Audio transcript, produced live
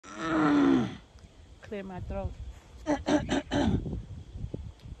clear my throat.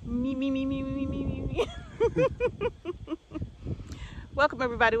 Me. Welcome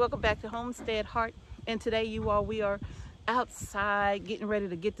everybody. Welcome back to Homestead Heart. And today, you all, we are outside getting ready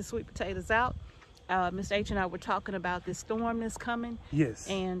to get the sweet potatoes out. Mr. H and I were talking about this storm that's coming. Yes.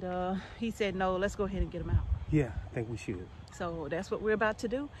 And he said, no, let's go ahead and get them out. Yeah, I think we should. So that's what we're about to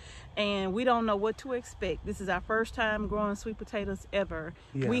do. And we don't know what to expect. This is our first time growing sweet potatoes ever.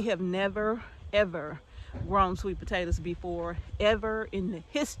 Yeah. We have never, ever grown sweet potatoes before, ever in the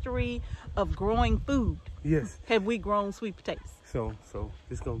history of growing food. Yes. Have we grown sweet potatoes. So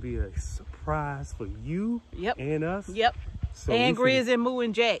it's going to be a surprise for you. Yep. And us. Yep. So and Grizz and Moo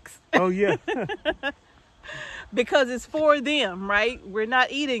and Jax. Oh, yeah. Because it's for them, right? We're not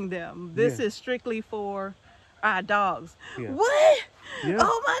eating them. This is strictly for our dogs. Yeah. What? Yeah.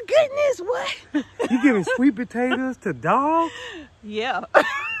 Oh my goodness, what? You giving sweet potatoes to dogs? Yeah.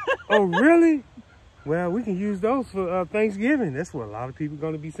 Oh, really? Well, we can use those for Thanksgiving. That's what a lot of people are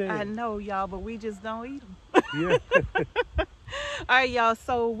going to be saying. I know, y'all, but we just don't eat them. Yeah. All right, y'all,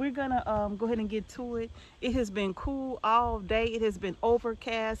 so we're gonna go ahead and get to it. It has been cool all day. It has been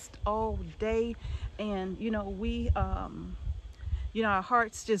overcast all day, and you know, we our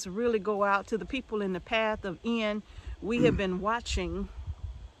hearts just really go out to the people in the path of Ian. We have been watching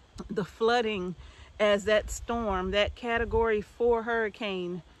the flooding as that storm, that Category 4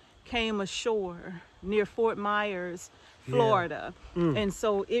 hurricane, came ashore near Fort Myers, Florida. And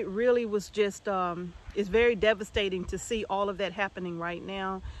so it really was just it's very devastating to see all of that happening right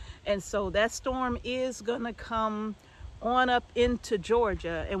now. And so that storm is gonna come on up into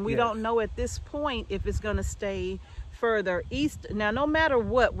Georgia, and we don't know at this point if it's gonna stay further east. Now, no matter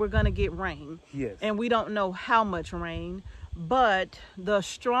what, we're gonna get rain. Yes. And we don't know how much rain, but the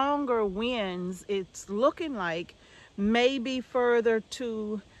stronger winds, it's looking like, maybe further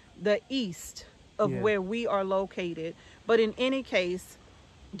to the east of where we are located. But in any case,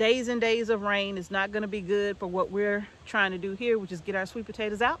 days and days of rain is not going to be good for what we're trying to do here, which is get our sweet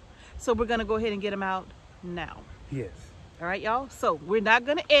potatoes out. So we're going to go ahead and get them out now. Yes. All right, y'all. So we're not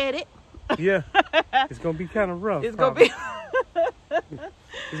going to edit. Yeah. It's going to be kind of rough. It's going to be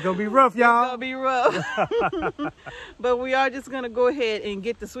it's going to be rough, y'all. It's going to be rough. But we are just going to go ahead and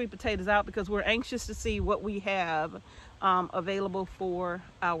get the sweet potatoes out because we're anxious to see what we have available for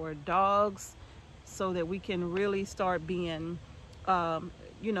our dogs, so that we can really start being,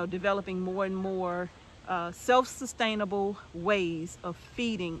 developing more and more self-sustainable ways of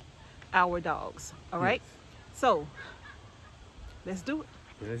feeding our dogs. All right. So let's do it.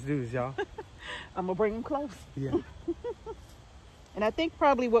 Let's do this, y'all. I'm gonna bring them close. Yeah. And I think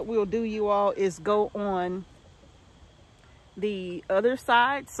probably what we'll do, you all, is go on the other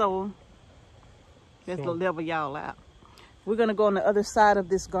side. So let's level y'all out. We're gonna go on the other side of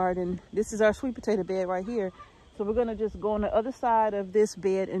this garden. This is our sweet potato bed right here. So we're gonna just go on the other side of this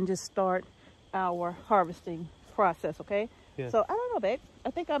bed and just start our harvesting process, okay? Yeah. So I don't know, babe. I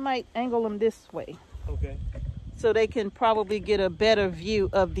think I might angle them this way. Okay. So they can probably get a better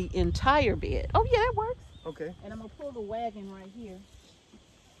view of the entire bed. Oh yeah, that works. Okay. And I'm gonna pull the wagon right here.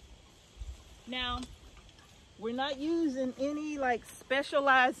 Now, we're not using any like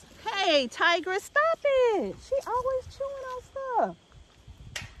specialized, hey, Tigress, stop it. She always chewing on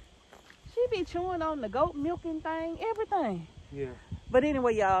stuff. She be chewing on the goat milking thing, everything. Yeah. But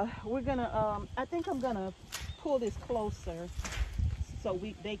anyway, y'all, we're gonna, I think I'm gonna pull this closer so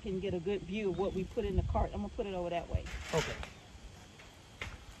they can get a good view of what we put in the cart. I'm gonna put it over that way. Okay.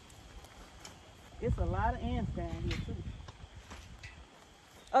 It's a lot of ants down here too.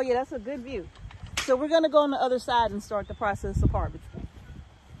 Oh yeah, that's a good view. So we're gonna go on the other side and start the process of harvesting.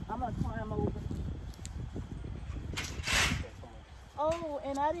 I'm gonna climb over. Oh,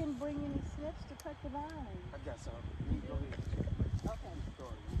 and I didn't bring any snips to cut the vine. I got some. Go ahead. Okay.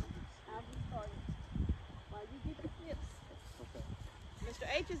 I'll get started while you get the snips. Okay. Mr.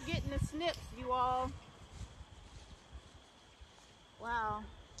 H is getting the snips, you all. Wow.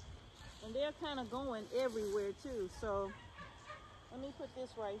 And they're kind of going everywhere too. So let me put this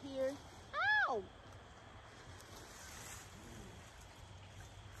right here. Ow!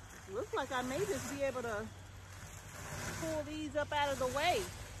 Looks like I may just be able to pull these up out of the way.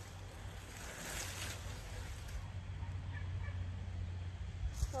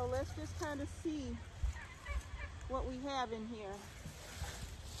 So let's just kind of see what we have in here.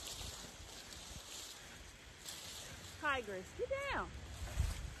 Tigress, get down.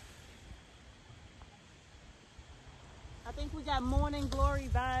 I think we got morning glory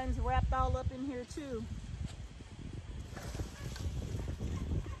vines wrapped all up in here too.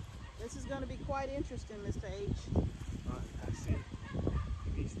 This is going to be quite interesting, Mr. H. I see.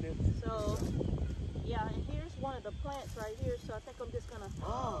 these stems. So, yeah, and here's one of the plants right here. So I think I'm just gonna,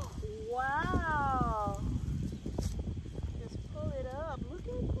 wow. Just pull it up. Look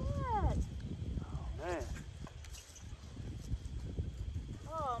at that. Oh, man.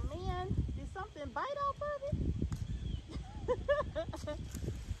 Oh, man. Did something bite off of it?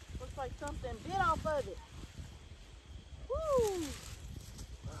 Looks like something bit off of it. Woo.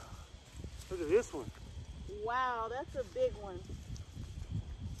 Look at this one. Wow, that's a big one.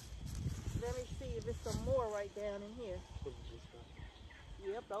 Let me see if it's some more right down in here.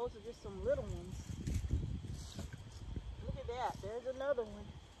 Yep, those are just some little ones. Look at that. There's another one.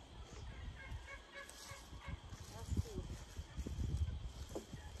 Let's see.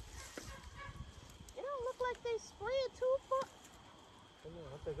 It don't look like they spread too far.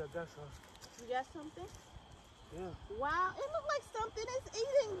 I think I got some. You got something? Yeah. Wow, it looked like something is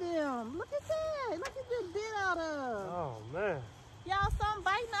eating them. Look at that. Look at this bit out of. Oh, man. Y'all, something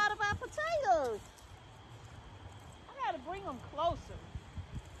biting out of our potatoes. I gotta bring them closer.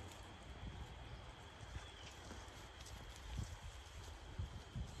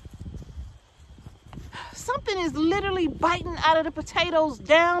 Something is literally biting out of the potatoes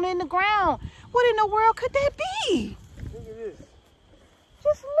down in the ground. What in the world could that be? Look at this.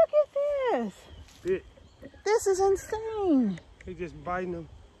 Just look at this. Bit. This is insane. They just biting them.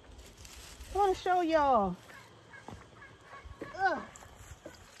 I want to show y'all.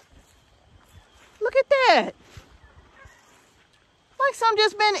 Look at that. Like some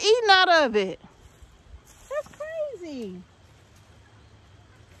just been eaten out of it. That's crazy.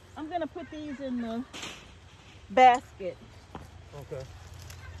 I'm going to put these in the basket. Okay.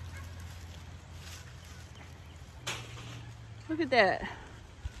 Look at that.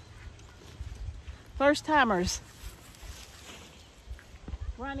 First timers.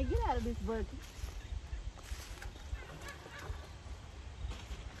 Ronnie, get out of this bucket.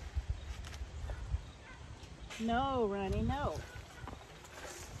 No, Ronnie, no.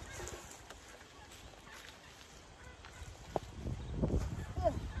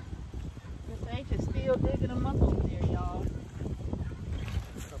 Miss H is still digging them up over there, y'all.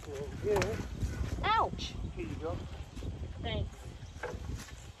 A couple over here. Ouch. Here you go. Thanks.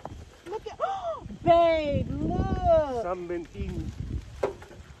 Look at, oh, babe, look. Something been eaten.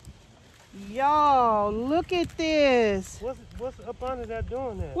 Y'all, look at this. What's up under that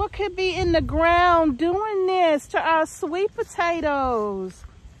doing that? What could be in the ground doing this to our sweet potatoes?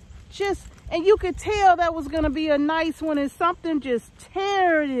 Just, and you could tell that was gonna be a nice one and something just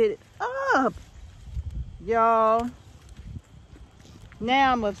tearing it up. Y'all,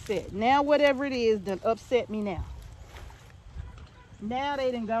 now I'm upset. Now whatever it is done upset me now. Now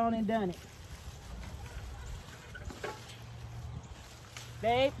they done gone and done it.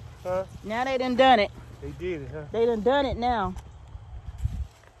 Babe, Huh? now they done done it. They did it, huh? They done it now.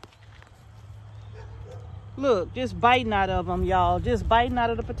 Look, just biting out of them, y'all. Just biting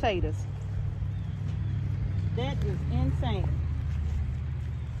out of the potatoes. That is insane.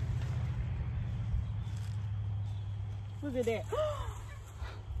 Look at that.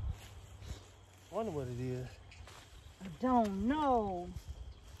 I wonder what it is. I don't know.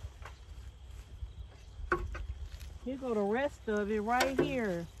 Here go the rest of it right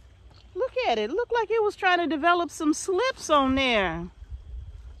here. Look at it. Look like it was trying to develop some slips on there.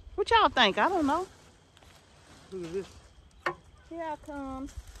 What y'all think? I don't know. Look at this. Here I come.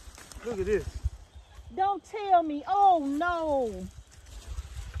 Look at this. Don't tell me. Oh, no.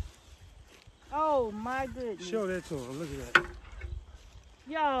 Oh, my goodness. Show that to him. Look at that.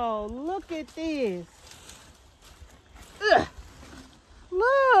 Y'all, look at this. Ugh.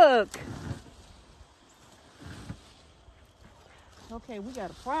 Look. Okay, we got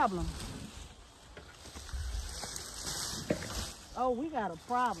a problem. Oh, we got a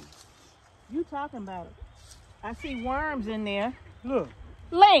problem. You talking about it. I see worms in there. Look.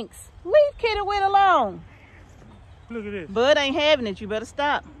 Lynx, leave Kitty Wit alone. Look at this. Bud ain't having it. You better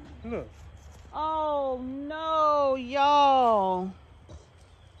stop. Look. Oh, no, y'all.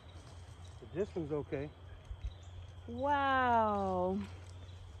 This one's okay. Wow.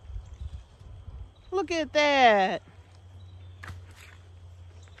 Look at that.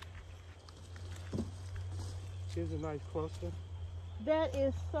 Here's a nice cluster. That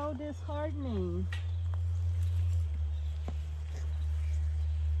is so disheartening.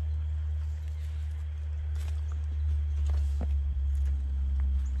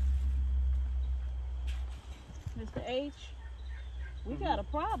 Mr. H, we got a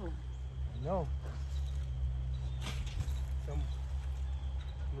problem. No. Some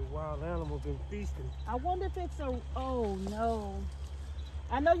little wild animal been feasting. I wonder if it's a, oh no.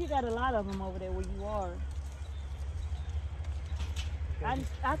 I know you got a lot of them over there where you are.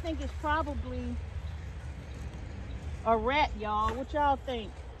 I think it's probably a rat, y'all. What y'all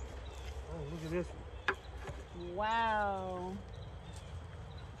think? Oh, look at this one. Wow.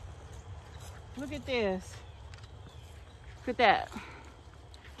 Look at this. Look at that.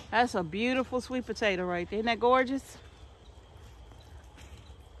 That's a beautiful sweet potato right there. Isn't that gorgeous?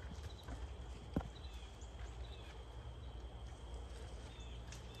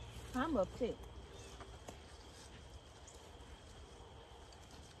 I'm upset.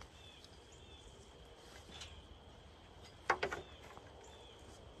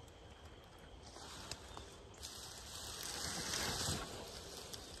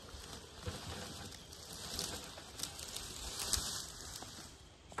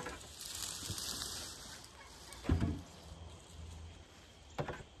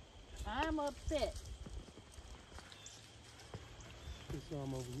 I'm upset. There's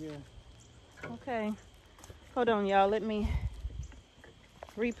some over here. Okay. Hold on, y'all. Let me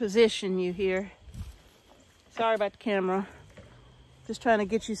reposition you here. Sorry about the camera. Just trying to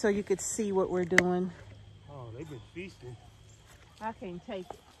get you so you could see what we're doing. Oh, they've been feasting. I can't take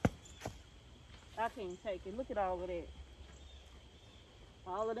it. I can't take it. Look at all of that.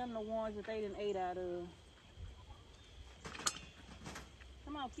 All of them the ones that they done ate out of.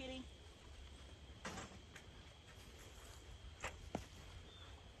 Come on, kitty.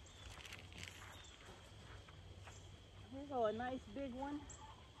 Here go a nice big one.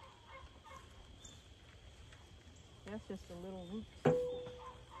 That's just a little root.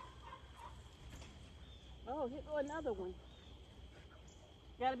 Oh, here go another one.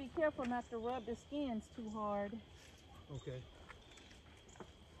 Gotta be careful not to rub the skins too hard. Okay.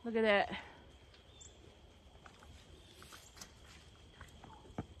 Look at that.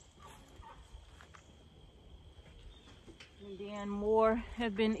 And then more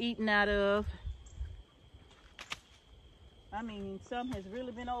have been eaten out of. I mean, some has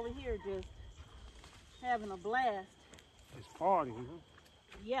really been over here just having a blast. It's partying, huh?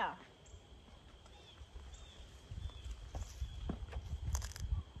 Yeah.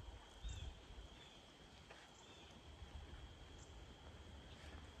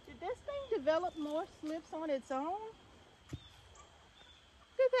 Did this thing develop more slips on its own?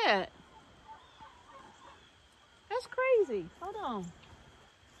 Look at that. That's crazy. Hold on.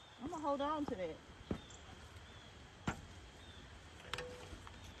 I'm gonna hold on to that.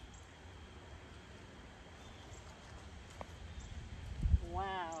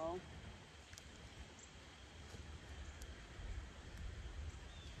 Wow.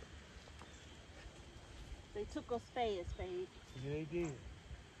 They took us fast, babe. Yeah, they did.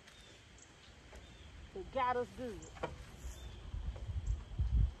 They got us good.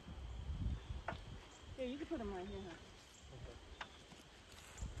 Here, you can put them right here,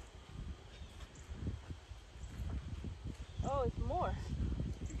 huh? Oh, it's more.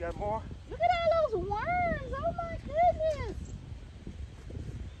 You got more? Look at all those worms. Oh my goodness.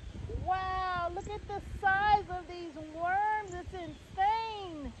 Wow, look at the size of these worms. It's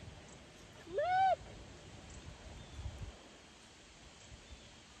insane. Look.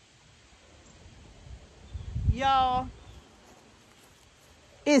 Y'all,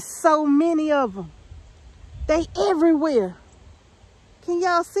 it's so many of them. They everywhere. Can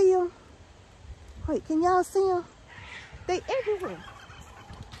y'all see them? Wait, can y'all see them? They everywhere.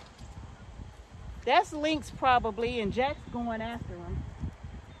 That's Lynx probably, and Jack's going after them.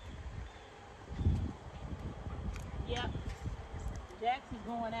 Yep. Jax is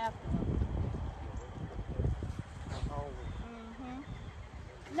going after them.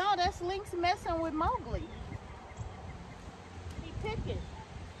 No, that's Lynx messing with Mowgli. He picking.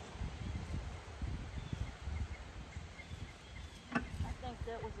 I think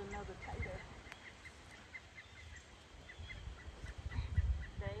that was another tater.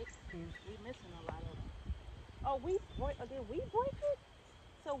 Babe, we missing a lot of them. Oh, did we break it?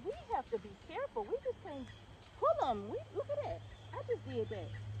 So we have to be careful. We just can't pull them. Look at that. I just did that.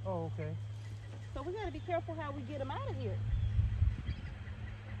 Oh, okay. So we got to be careful how we get them out of here.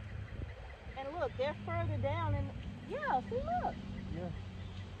 And look, they're further down and yeah, see, look. Yeah.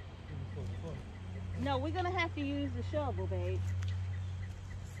 No, we're gonna have to use the shovel, babe.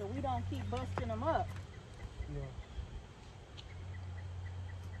 So we don't keep busting them up. Yeah.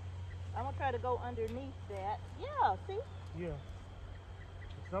 I'm gonna try to go underneath that. Yeah, see? Yeah.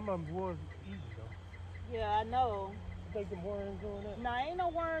 Some of them was easy though. Yeah, I know. You think the worms doing that? No, ain't no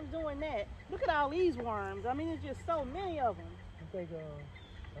worms doing that. Look at all these worms. I mean, it's just so many of them. You think,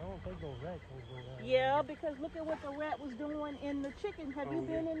 I don't think those rats will go down. Yeah, because look at what the rat was doing in the chicken. Have you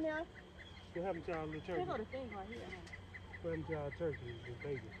been in there? What happened to our little turkey? There go the thing right here. Huh? What happened to our turkey, the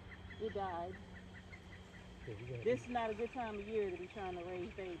baby? It died. Yeah, we gotta This is not a good time of year to be trying to raise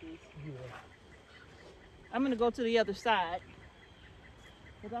babies. Yeah. I'm gonna go to the other side,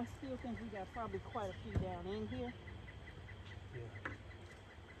 but I still think we got probably quite a few down in here. Yeah.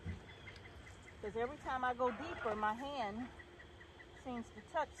 Because every time I go deeper, my hand seems to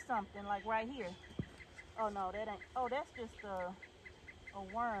touch something, like right here. Oh no, that ain't. Oh, that's just a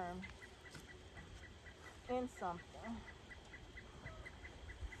worm in something.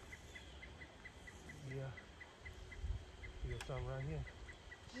 Yeah. You got something right here.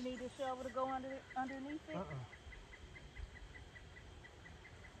 You need this shovel to go underneath it?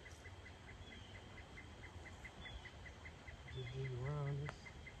 Just dig around this.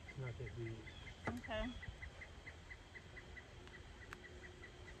 It's not that big. Okay.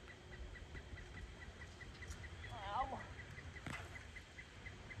 Ow.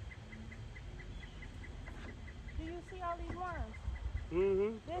 Do you see all these worms?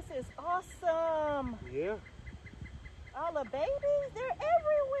 Mm-hmm. This is awesome. Yeah. All the babies, they're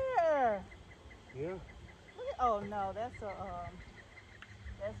everywhere. Yeah. Look at, oh no, that's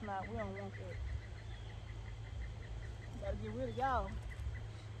not, we don't want that. Gotta get rid of y'all.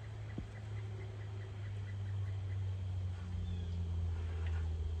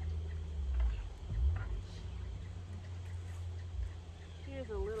 Here's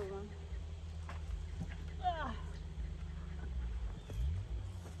a little one. Ah.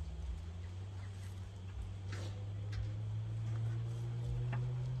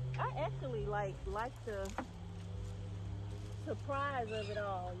 I actually like the surprise of it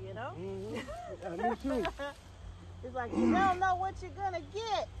all, you know? Mm-hmm. Me too. It's like you don't know what you're gonna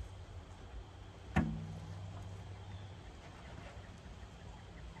get.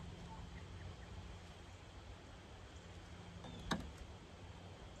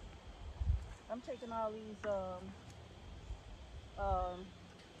 I'm taking all these I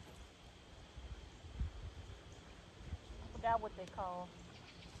forgot what they call.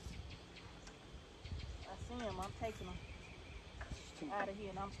 I see them, I'm taking them out of here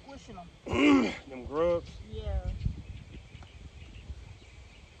and I'm squishing them. Them grubs. Yeah.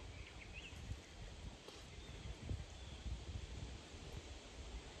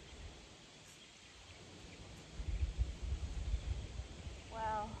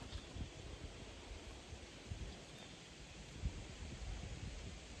 Wow.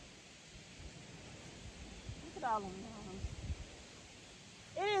 Look at all them worms.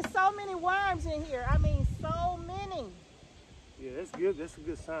 It is so many worms in here. I mean, so many. Yeah, that's good. That's a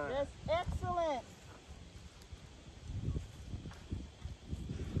good sign. That's excellent.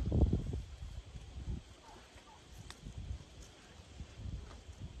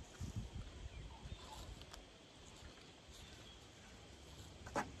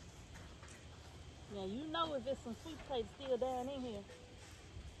 Now, you know if there's some sweet potatoes still down in here,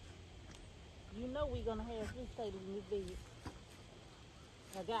 you know we're going to have sweet potatoes in this bed.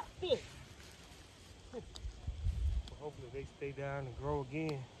 I got fish. Well, hopefully they stay down and grow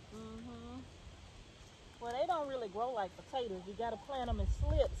again. Mm-hmm. Well, they don't really grow like potatoes. You got to plant them in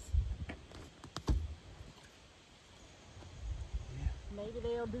slips. Yeah. Maybe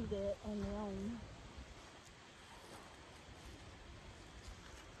they'll do that on their own.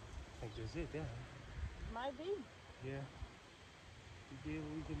 I think that's it there. Might be. Yeah. We did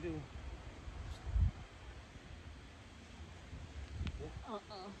what we can do. Yeah.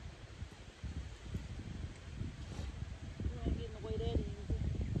 You ain't getting away that easy.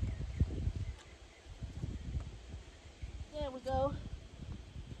 There we go.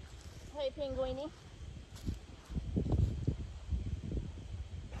 Hey, Penguini.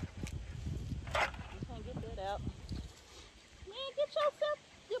 You can't get that out. Man, get yourself,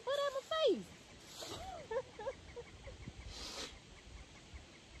 your butt out of my face.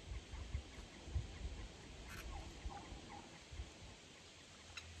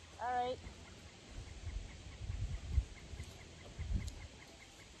 All right.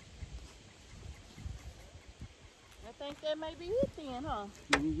 I think that may be it then, huh?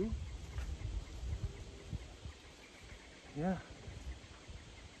 Mm-hmm. Yeah.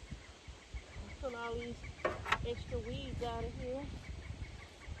 Pull all these extra weeds out of here,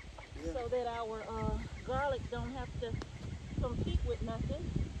 Yeah. so that our garlic don't have to compete with nothing.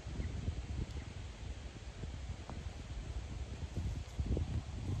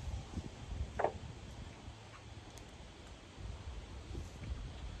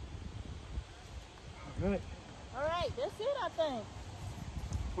 All right. All right, that's it, I think.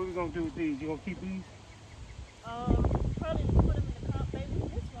 What we gonna do with these? You gonna keep these? Probably just put them in the comp, baby.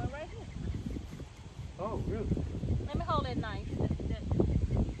 This one right here. Oh, really? Let me hold that knife, that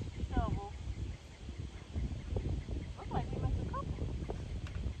shovel. Looks like we missed a couple.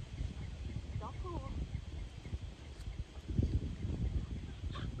 Don't pull.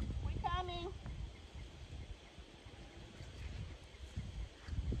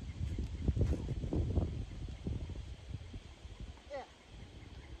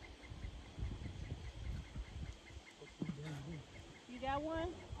 got one?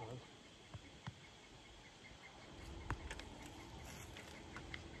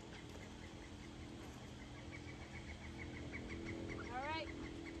 All right.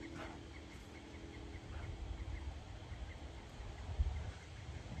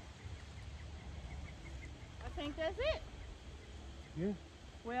 I think that's it. Yeah.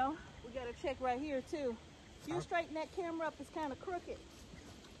 Well, we got to check right here too. You straighten that camera up, it's kind of crooked.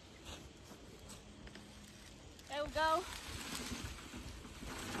 There we go.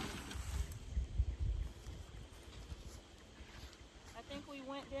 I think we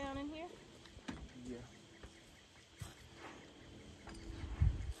went down in here. Yeah.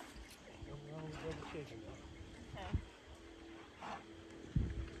 Okay.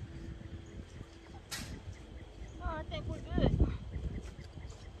 Oh, I think we're good.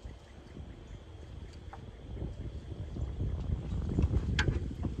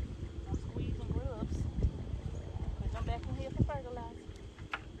 I'm squeezing grubs. Put them back in here for fertilizer.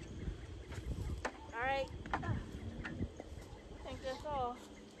 All right. I think that's all.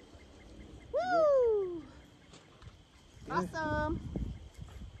 Woo! Yeah. Awesome.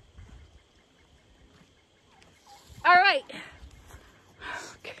 All right.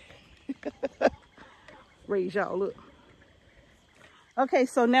 Raise y'all up. Okay,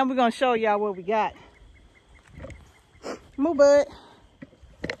 so now we're gonna show y'all what we got. Move, bud.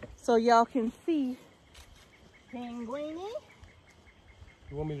 So y'all can see Penguiny.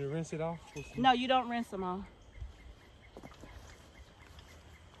 You want me to rinse it off? No, you don't rinse them all.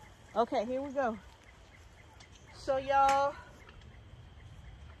 Okay, here we go. So y'all,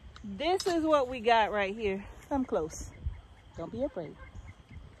 this is what we got right here. Come close. Don't be afraid.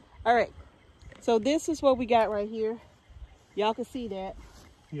 All right. So this is what we got right here. Y'all can see that.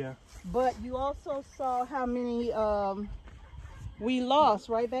 Yeah. But you also saw how many we lost,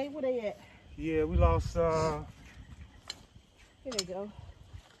 right, babe? Where they at? Yeah, we lost. Here they go.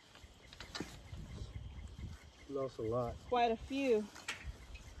 We lost a lot. Quite a few.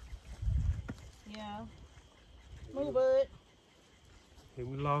 Yeah. Move, bud. Yeah,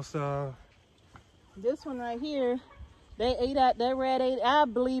 we lost. This one right here, they ate out. That rat ate. I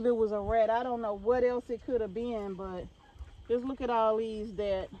believe it was a rat. I don't know what else it could have been, but just look at all these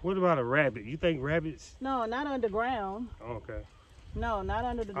that. What about a rabbit? You think rabbits? No, not underground. Okay. No, not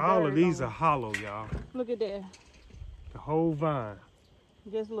under the All dirt, of these no. are hollow, y'all. Look at that. The whole vine.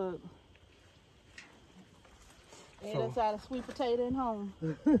 Just look. Ate So- us out of sweet potato and home.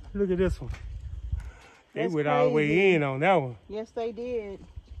 Look at this one. They That's went all the way crazy. in on that one. Yes, they did.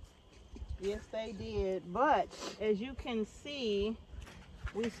 Yes, they did. But as you can see,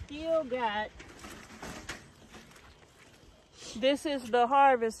 we still got. This is the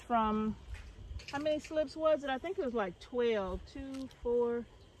harvest from. How many slips was it? I think it was like 12. 2, 4,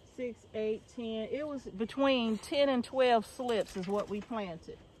 6, 8, 10. It was between 10 and 12 slips is what we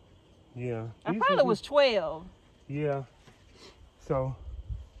planted. Yeah. I These probably are- was 12. Yeah. So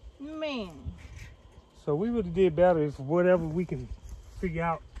Man. we would have did better if whatever we can figure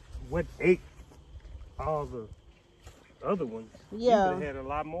out what ate all the other ones. Yeah. We would have had a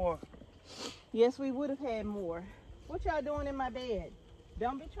lot more. Yes, we would have had more. What y'all doing in my bed?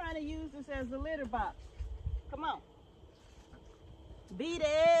 Don't be trying to use this as a litter box. Come on. Beat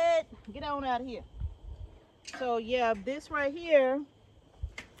it. Get on out of here. So yeah, this right here,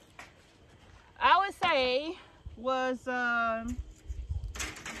 I would say was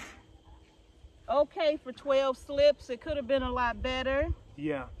okay for 12 slips. It could have been a lot better.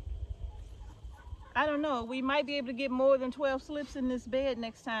 Yeah. I don't know. We might be able to get more than 12 slips in this bed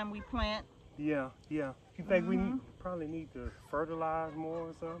next time we plant. Yeah. Yeah. You think we probably need to fertilize more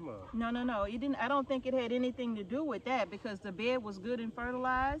or something? Or? No. It didn't. I don't think it had anything to do with that because the bed was good and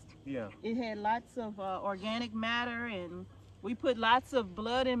fertilized. Yeah. It had lots of organic matter, and we put lots of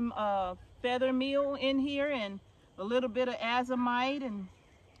blood and feather meal in here, and a little bit of azomite, and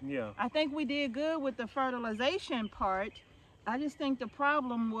Yeah. I think we did good with the fertilization part. I just think the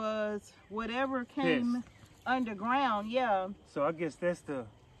problem was whatever came underground. Yeah. So I guess that's the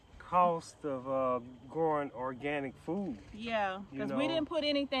cost of growing organic food. Yeah, You because we know. didn't put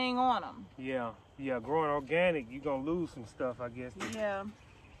anything on them. Yeah. Yeah. Growing organic, you're going to lose some stuff, I guess. Yeah.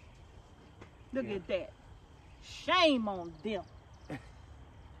 Look Yeah. at that. Shame on them.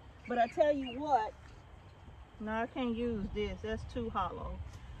 But I tell you what, no, I can't use this. That's too hollow.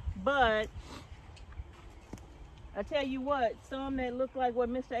 But I tell you what, some that look like what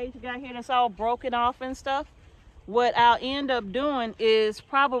Mr. H got here that's all broken off and stuff, what I'll end up doing is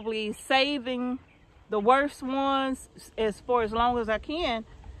probably saving the worst ones for as long as I can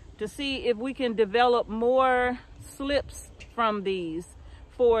to see if we can develop more slips from these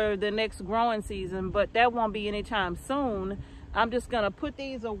for the next growing season, but that won't be anytime soon. I'm just gonna put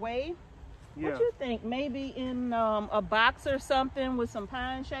these away. Yeah. What you think? Maybe in a box or something with some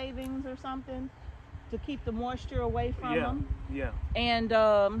pine shavings or something to keep the moisture away from them. Yeah. And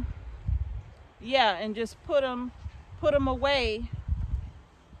yeah, and just put them away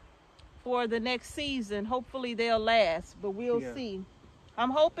for the next season. Hopefully they'll last, but we'll see. I'm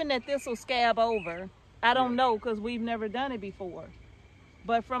hoping that this will scab over. I don't know, because we've never done it before.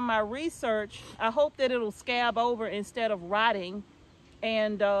 But from my research, I hope that it'll scab over instead of rotting,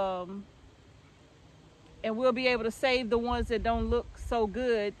 and we'll be able to save the ones that don't look so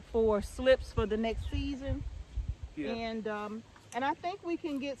good for slips for the next season. And I think we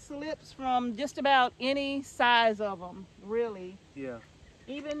can get slips from just about any size of them, really. Yeah.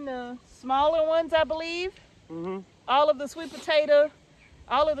 Even the smaller ones, I believe. Mm-hmm. All of the sweet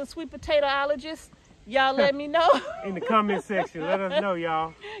potatoologists, y'all let me know. In the comment section, let us know,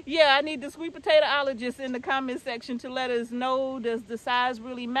 y'all. Yeah, I need the sweet potatoologists in the comment section to let us know, does the size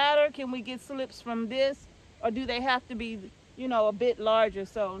really matter? Can we get slips from this? Or do they have to be, you know, a bit larger?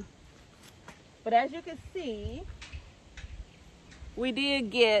 So, but as you can see, we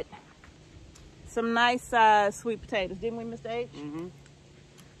did get some nice size sweet potatoes, didn't we, Mr. H? Mm-hmm.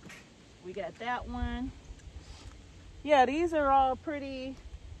 We got that one. Yeah, these are all pretty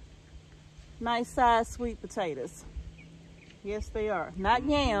nice size sweet potatoes. Yes, they are. Not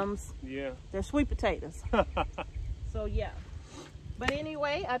yams. Yeah. They're sweet potatoes. So, yeah. But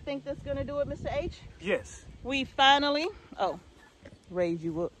anyway, I think that's going to do it, Mr. H. Yes. We finally, raise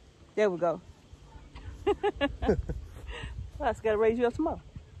you up. There we go. I just got to raise you up some more.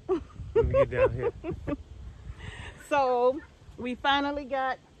 Let me get down here. So, we finally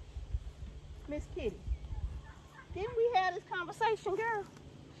got Miss Kitty. Didn't we have this conversation, girl?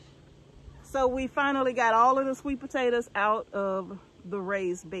 So we finally got all of the sweet potatoes out of the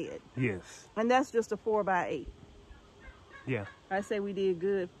raised bed. Yes. And that's just a 4x8. Yeah. I say we did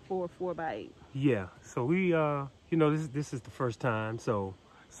good for a 4x8. Yeah. So we, you know, this is the first time, so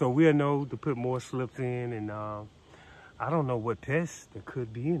we'll know to put more slips in, and I don't know what pests there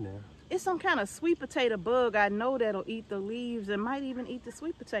could be in there. It's some kind of sweet potato bug. I know that'll eat the leaves and might even eat the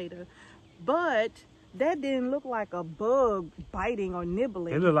sweet potato, but that didn't look like a bug biting or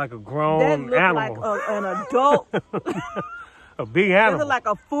nibbling. It looked like a grown animal. That looked like an adult. A big animal. It looked like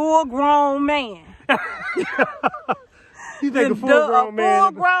a full-grown man. You think a full-grown man? A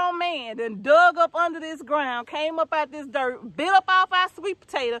full-grown man then dug up under this ground, came up out this dirt, bit up off our sweet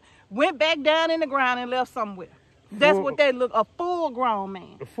potato, went back down in the ground and left somewhere. That's what they look, a full-grown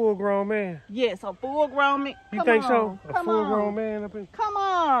man. A full-grown man? Yes, a full-grown man. You think so? A full-grown man up in? Come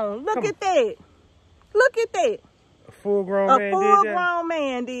on, look at that. Look at that. A full-grown man did that? A full-grown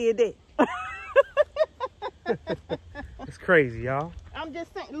man did that. It's crazy, y'all. I'm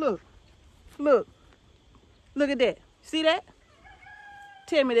just saying, look at that. See that?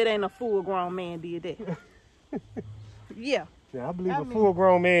 Tell me that ain't a full-grown man did that. Yeah. Yeah, I believe a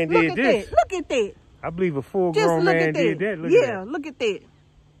full-grown man did this. Look at that. I believe a full-grown man did that. Look at that. Look at that.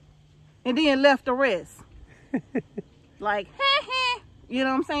 And then left the rest. Like, you know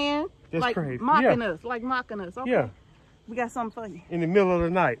what I'm saying? That's like crazy. Mocking us. Like mocking us. Okay. Yeah. We got something for you. In the middle of the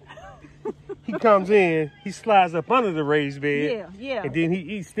night. He comes in, he slides up under the raised bed. Yeah. And then he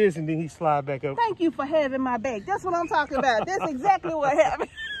eats this, and then he slides back up. Thank you for having my back. That's what I'm talking about. That's exactly what happened.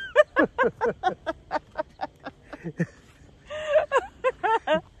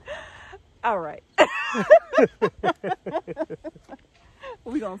 All right.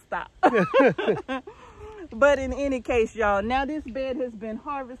 We're going to stop. But in any case, y'all, now this bed has been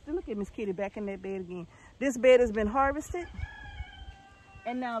harvested. Look at Miss Kitty back in that bed again. This bed has been harvested.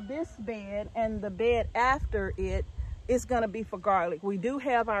 And now this bed and the bed after it is going to be for garlic. We do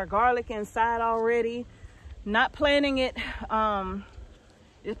have our garlic inside already. Not planting it.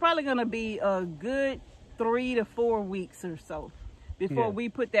 It's probably going to be a good 3 to 4 weeks or so before we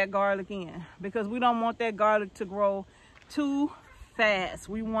put that garlic in, because we don't want that garlic to grow too fast.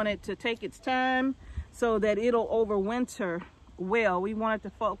 We want it to take its time so that it'll overwinter well. We want it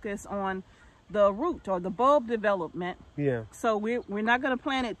to focus on the root or the bulb development. Yeah. So we're not going to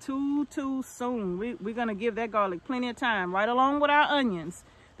plant it too soon. We're going to give that garlic plenty of time, right along with our onions.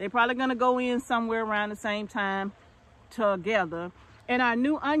 They're probably going to go in somewhere around the same time together. And our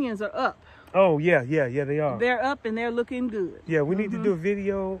new onions are up. Oh, yeah, they are. They're up and they're looking good. Yeah, we need to do a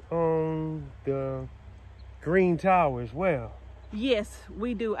video on the green tower as well. Yes,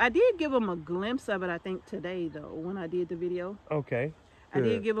 we do. I did give them a glimpse of it, I think, today, though, when I did the video. Okay. Good. I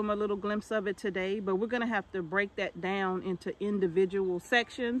did give them a little glimpse of it today, but we're going to have to break that down into individual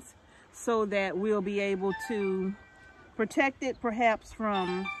sections so that we'll be able to protect it perhaps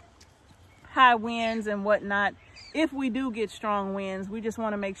from high winds and whatnot, if we do get strong winds, we just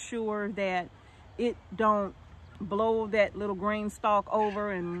want to make sure that it don't blow that little green stalk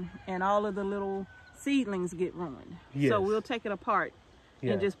over and all of the little seedlings get ruined. Yes. So we'll take it apart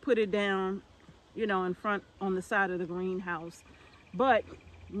and just put it down, you know, in front on the side of the greenhouse. But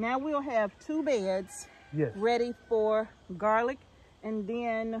now we'll have 2 beds ready for garlic, and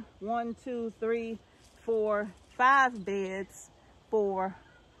then 1, 2, 3, 4, 5 beds for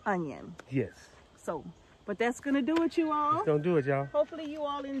onion. Yes. So, but that's gonna do it, you all. That's gonna do it, y'all. Hopefully you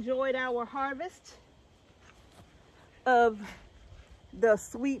all enjoyed our harvest of the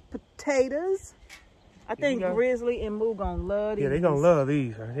sweet potatoes. I think Grizzly and Moo gonna love these. Yeah, they gonna love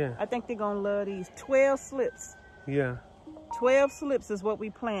these right here. I think they're gonna love these. 12 slips. Yeah. 12 slips is what we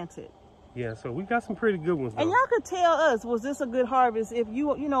planted. Yeah, so we got some pretty good ones though. And y'all could tell us, was this a good harvest? If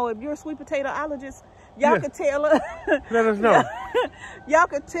you know, if you're a sweet potato allergist, y'all could tell us. Let us know. Y'all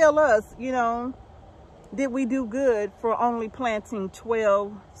could tell us, you know, did we do good for only planting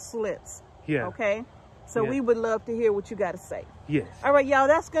 12 slips? Yeah. Okay? So we would love to hear what you got to say. Yes. All right, y'all,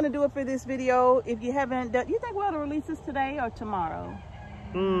 that's going to do it for this video. If you haven't done, you think we'll release this today or tomorrow?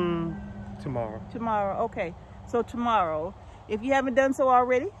 Tomorrow. Tomorrow, okay. So tomorrow. If you haven't done so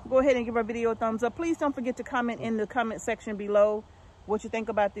already, go ahead and give our video a thumbs up. Please don't forget to comment in the comment section below what you think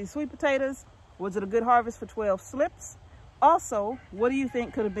about these sweet potatoes. Was it a good harvest for 12 slips? Also, what do you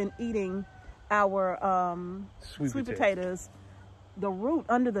think could have been eating our sweet potatoes? The root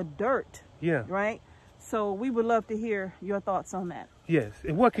under the dirt. Yeah. Right? So we would love to hear your thoughts on that. Yes.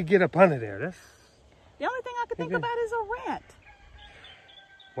 And what could get up under there? That's the only thing I could think about is a rat.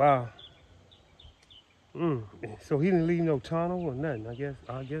 Wow. So he didn't leave no tunnel or nothing, I guess.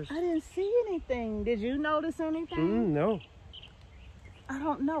 I didn't see anything. Did you notice anything? No. I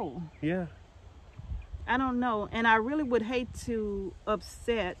don't know. Yeah. I don't know. And I really would hate to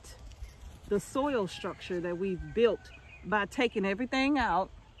upset the soil structure that we've built by taking everything out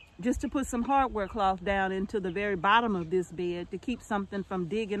just to put some hardware cloth down into the very bottom of this bed to keep something from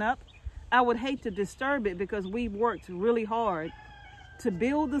digging up. I would hate to disturb it because we've worked really hard to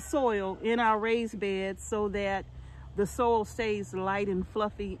build the soil in our raised beds so that the soil stays light and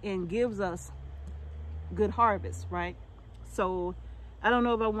fluffy and gives us good harvest, right? So I don't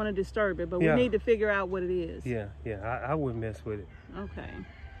know if I want to disturb it, but we need to figure out what it is. Yeah, I wouldn't mess with it. Okay.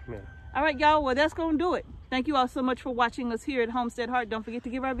 Yeah. All right, y'all, well, that's going to do it. Thank you all so much for watching us here at Homestead Heart. Don't forget to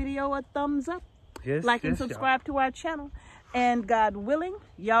give our video a thumbs up. Yes, like and subscribe to our channel. And God willing,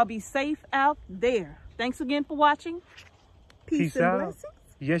 y'all be safe out there. Thanks again for watching. Peace and blessings.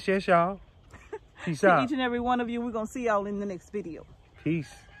 Yes, y'all. Peace to out. each and every one of you. We're going to see y'all in the next video.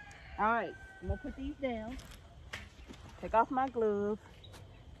 Peace. All right. I'm going to put these down. Take off my glove.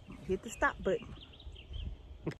 Hit the stop button.